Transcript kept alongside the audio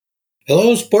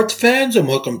Hello, sports fans, and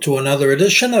welcome to another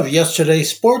edition of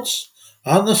Yesterday's Sports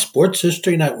on the Sports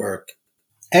History Network.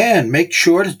 And make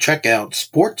sure to check out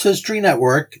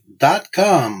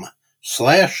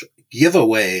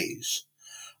sportshistorynetwork.com/giveaways.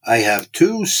 I have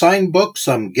two signed books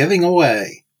I'm giving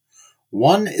away.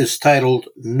 One is titled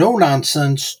No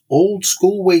Nonsense Old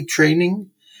School Weight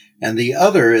Training, and the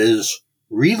other is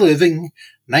Reliving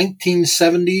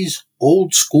 1970s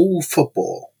Old School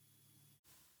Football.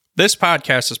 This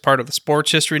podcast is part of the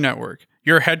Sports History Network,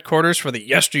 your headquarters for the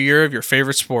yesteryear of your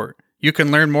favorite sport. You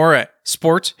can learn more at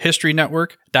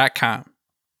sportshistorynetwork.com.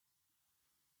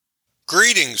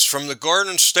 Greetings from the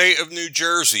Garden State of New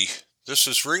Jersey. This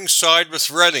is Ringside with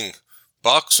Redding,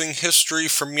 boxing history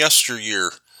from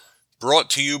yesteryear, brought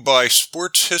to you by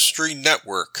Sports History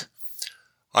Network.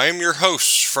 I am your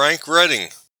host, Frank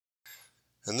Redding.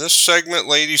 In this segment,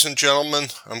 ladies and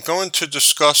gentlemen, I'm going to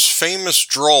discuss famous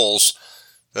draws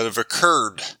that have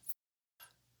occurred.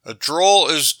 A draw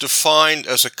is defined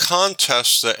as a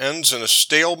contest that ends in a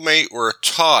stalemate or a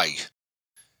tie.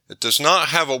 It does not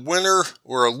have a winner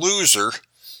or a loser,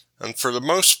 and for the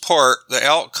most part, the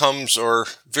outcomes are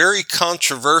very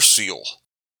controversial.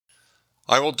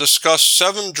 I will discuss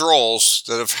 7 draws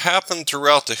that have happened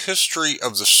throughout the history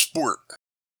of the sport.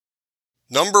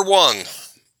 Number 1,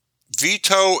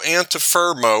 Vito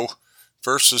Antuofermo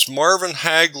versus Marvin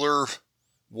Hagler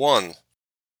 1.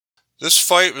 This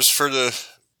fight was for the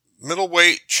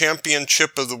middleweight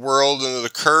championship of the world, and it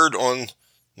occurred on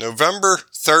November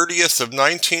 30th of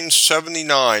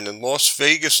 1979 in Las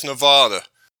Vegas, Nevada.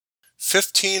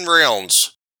 15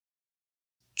 rounds.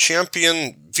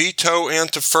 Champion Vito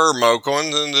Antuofermo going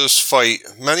into this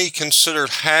fight, many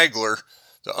considered Hagler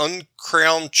the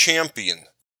uncrowned champion,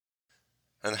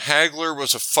 and Hagler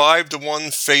was a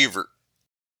 5-1 favorite.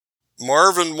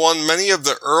 Marvin won many of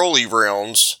the early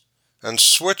rounds and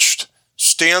switched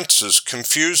stances,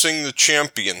 confusing the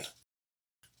champion.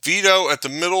 Vito at the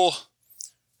middle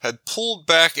had pulled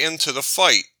back into the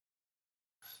fight.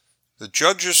 The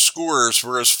judges' scores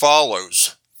were as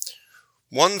follows: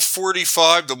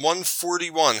 145 to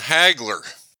 141, Hagler.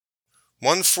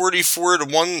 144 to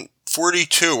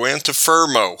 142,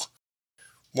 Antuofermo.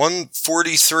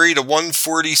 143 to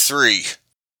 143,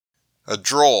 a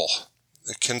draw.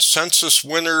 The consensus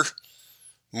winner,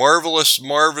 Marvelous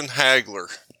Marvin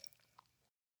Hagler.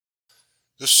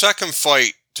 The second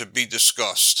fight to be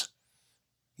discussed,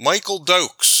 Michael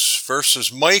Dokes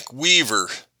versus Mike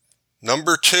Weaver,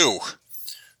 number 2,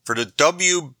 for the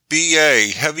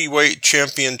WBA Heavyweight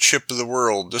Championship of the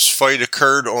World. This fight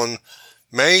occurred on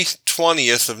May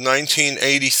 20th of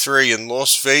 1983 in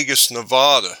Las Vegas,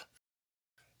 Nevada.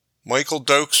 Michael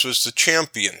Dokes was the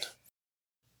champion.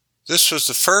 This was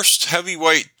the first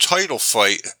heavyweight title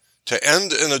fight to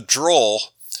end in a draw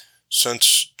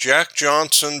since Jack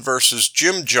Johnson versus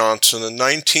Jim Johnson in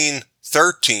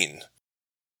 1913.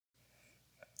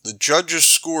 The judges'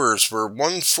 scores were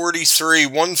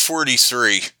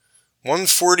 143-143,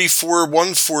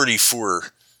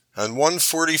 144-144, and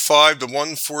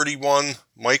 145-141,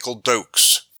 Michael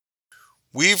Dokes.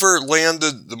 Weaver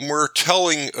landed the more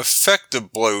telling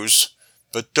effective blows,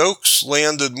 but Dokes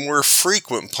landed more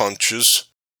frequent punches.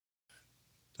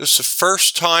 This is the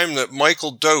first time that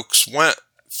Michael Dokes went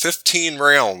 15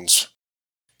 rounds.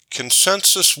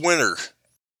 Consensus winner,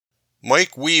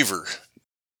 Mike Weaver.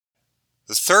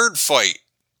 The third fight,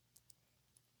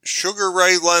 Sugar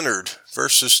Ray Leonard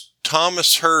versus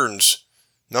Thomas Hearns,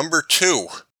 number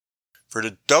 2, for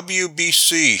the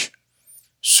WBC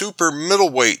Super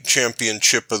Middleweight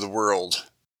Championship of the World.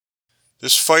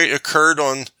 This fight occurred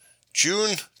on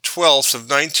June 12th of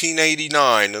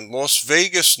 1989 in Las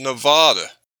Vegas,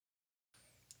 Nevada.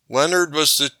 Leonard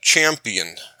was the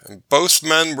champion, and both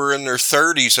men were in their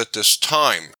 30s at this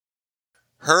time.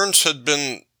 Hearns had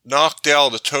been knocked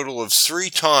out a total of 3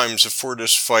 times before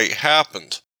this fight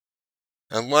happened,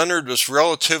 and Leonard was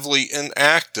relatively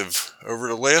inactive over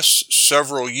the last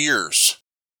several years.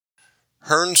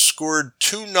 Hearns scored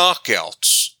 2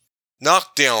 knockdowns, in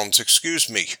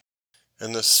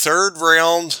the 3rd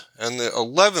round and the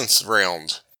 11th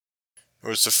round. It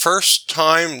was the first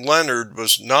time Leonard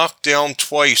was knocked down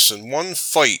twice in one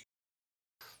fight.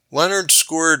 Leonard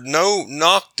scored no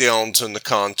knockdowns in the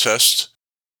contest,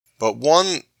 but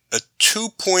won a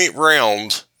 2-point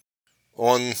round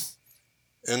in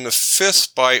the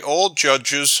 5th by all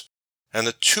judges, and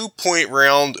a 2-point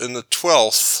round in the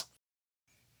 12th,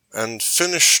 and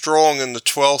finished strong in the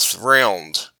 12th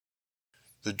round.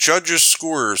 The judges'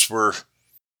 scores were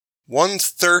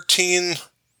 113-112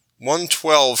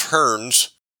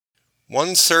 Hearns,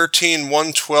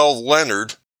 113-112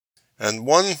 Leonard, and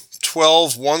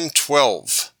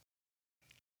 112-112.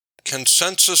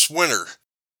 Consensus winner,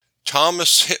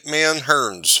 Thomas Hitman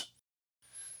Hearns.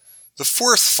 The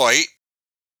fourth fight,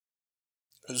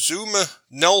 Azuma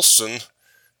Nelson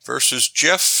versus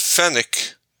Jeff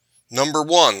Fenech, number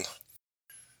 1,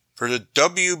 for the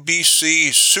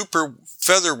WBC Super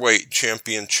Featherweight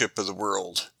Championship of the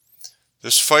World.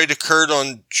 This fight occurred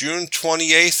on June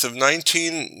 28th of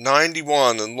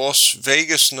 1991 in Las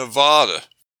Vegas, Nevada.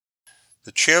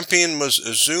 The champion was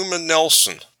Azuma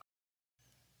Nelson.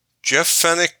 Jeff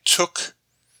Fenech took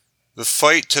the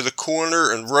fight to the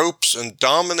corner and ropes and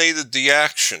dominated the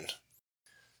action.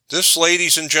 This,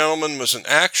 ladies and gentlemen, was an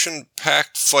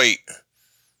action-packed fight.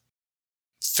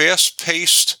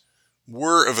 Fast-paced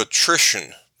war of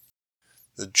attrition.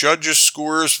 The judges'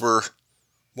 scores were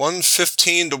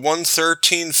 115 to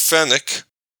 113 Fenech,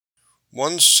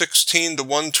 116 to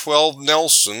 112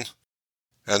 Nelson,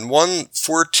 and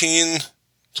 114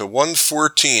 to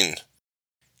 114.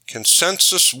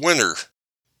 Consensus winner,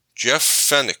 Jeff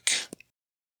Fenech.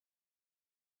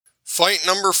 Fight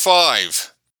number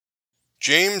 5,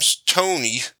 James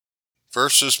Toney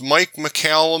versus Mike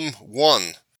McCallum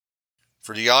 1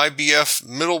 for the IBF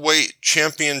Middleweight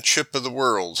Championship of the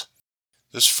World.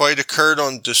 This fight occurred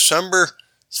on December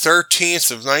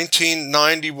 13th of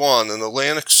 1991 in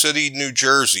Atlantic City, New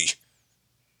Jersey.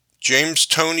 James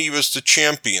Toney was the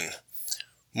champion.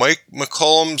 Mike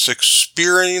McCallum's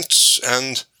experience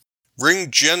and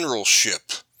ring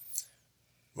generalship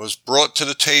was brought to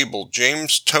the table.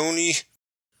 James Toney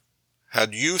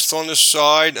had youth on his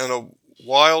side and a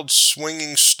wild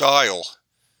swinging style.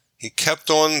 He kept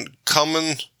on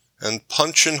coming and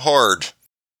punching hard.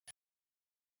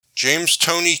 James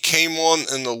Toney came on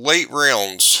in the late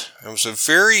rounds. It was a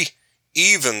very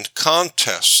even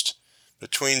contest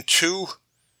between two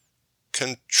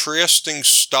contrasting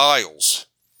styles.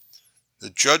 The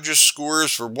judges'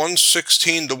 scores were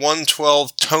 116 to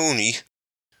 112 Toney,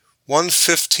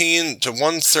 115 to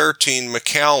 113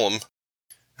 McCallum,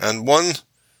 and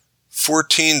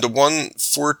 114 to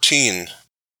 114.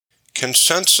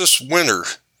 Consensus winner,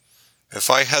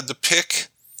 if I had to pick,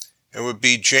 it would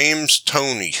be James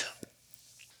Toney.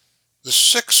 The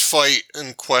sixth fight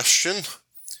in question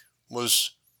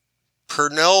was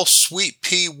Pernell Sweet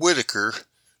Pea Whitaker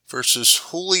versus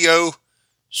Julio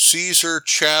Cesar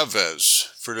Chavez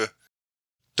for the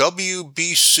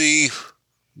WBC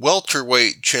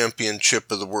Welterweight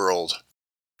Championship of the World.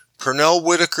 Pernell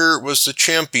Whitaker was the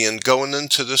champion going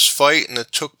into this fight, and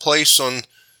it took place on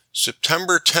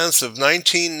September 10th of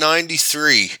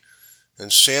 1993 in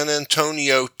San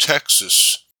Antonio,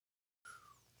 Texas.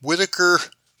 Whitaker,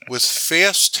 with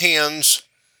fast hands,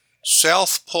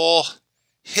 southpaw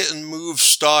hit and move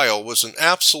style, was an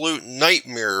absolute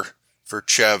nightmare for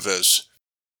Chavez.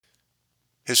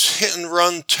 His hit and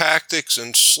run tactics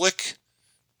and slick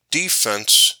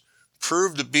defense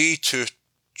proved to be to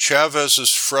Chavez's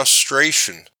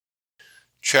frustration.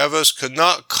 Chavez could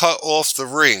not cut off the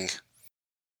ring.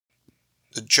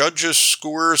 The judges'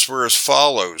 scores were as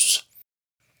follows: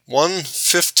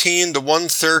 115 to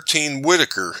 113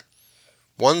 Whitaker,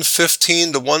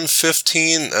 115 to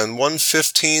 115, and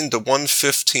 115 to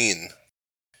 115.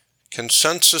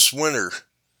 Consensus winner,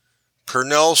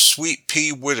 Pernell Sweet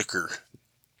Pea Whitaker.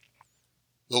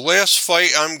 The last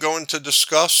fight I'm going to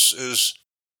discuss is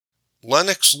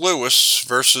Lennox Lewis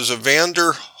versus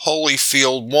Evander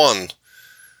Holyfield 1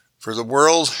 for the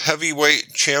World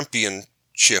Heavyweight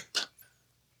Championship.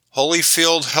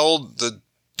 Holyfield held the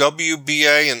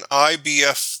WBA and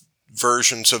IBF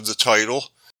versions of the title,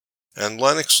 and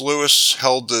Lennox Lewis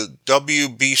held the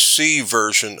WBC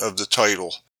version of the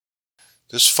title.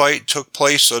 This fight took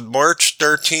place on March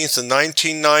 13th of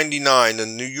 1999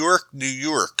 in New York, New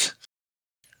York.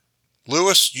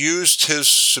 Lewis used his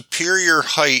superior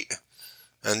height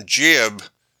and jab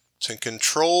to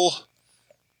control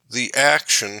the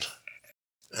action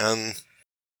and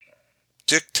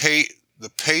dictate the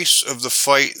pace of the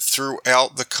fight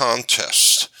throughout the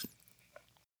contest.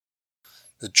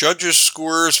 The judges'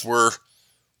 scores were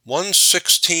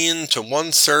 116 to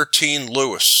 113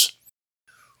 Lewis,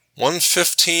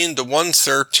 115 to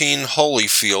 113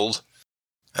 Holyfield,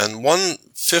 and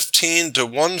 115 to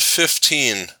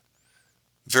 115.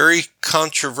 Very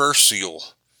controversial.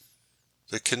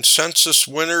 The consensus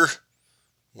winner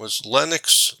was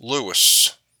Lennox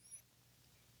Lewis.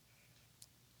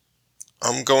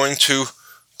 I'm going to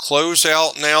close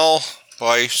out now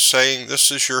by saying this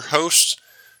is your host,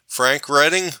 Frank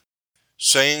Redding,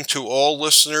 saying to all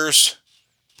listeners,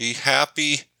 be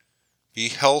happy, be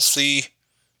healthy,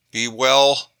 be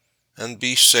well, and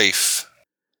be safe.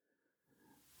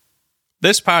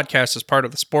 This podcast is part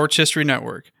of the Sports History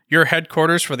Network, your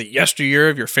headquarters for the yesteryear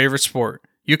of your favorite sport.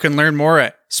 You can learn more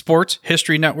at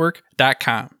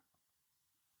sportshistorynetwork.com.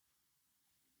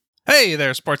 Hey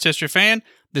there, sports history fan.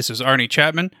 This is Arnie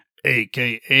Chapman,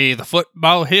 aka the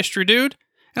Football History Dude,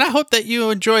 and I hope that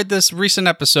you enjoyed this recent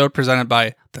episode presented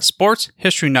by the Sports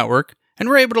History Network and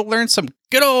were able to learn some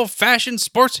good old-fashioned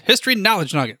sports history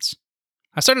knowledge nuggets.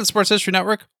 I started the Sports History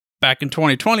Network back in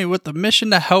 2020 with the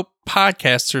mission to help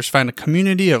podcasters find a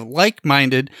community of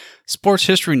like-minded sports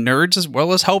history nerds, as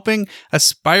well as helping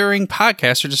aspiring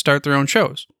podcasters to start their own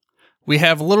shows. We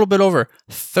have a little bit over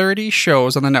 30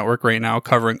 shows on the network right now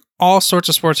covering all sorts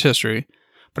of sports history,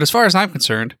 but as far as I'm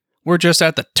concerned, we're just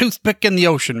at the toothpick in the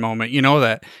ocean moment,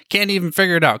 that can't even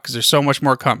figure it out because there's so much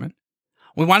more coming.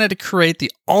 We wanted to create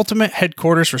the ultimate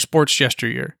headquarters for sports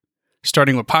yesteryear,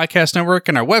 starting with Podcast Network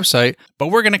and our website, but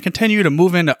we're going to continue to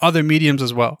move into other mediums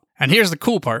as well. And here's the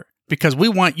cool part, because we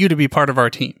want you to be part of our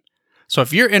team. So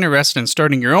if you're interested in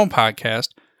starting your own podcast,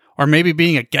 or maybe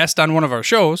being a guest on one of our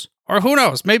shows, or who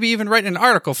knows, maybe even writing an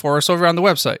article for us over on the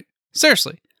website.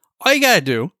 Seriously, all you got to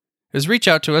do is reach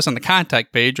out to us on the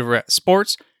contact page over at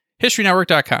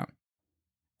sportshistorynetwork.com.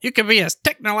 You can be as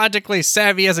technologically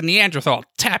savvy as a Neanderthal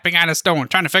tapping on a stone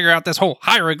trying to figure out this whole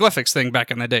hieroglyphics thing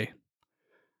back in the day.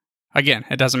 Again,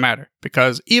 it doesn't matter,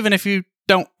 because even if you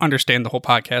don't understand the whole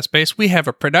podcast space, we have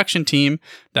a production team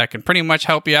that can pretty much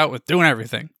help you out with doing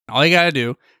everything. All you got to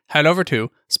do, head over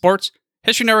to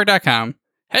sportshistorynetwork.com,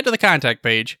 head to the contact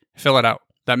page, fill it out.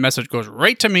 That message goes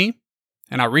right to me,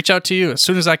 and I'll reach out to you as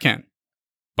soon as I can.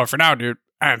 But for now, dude,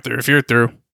 I'm through if you're through.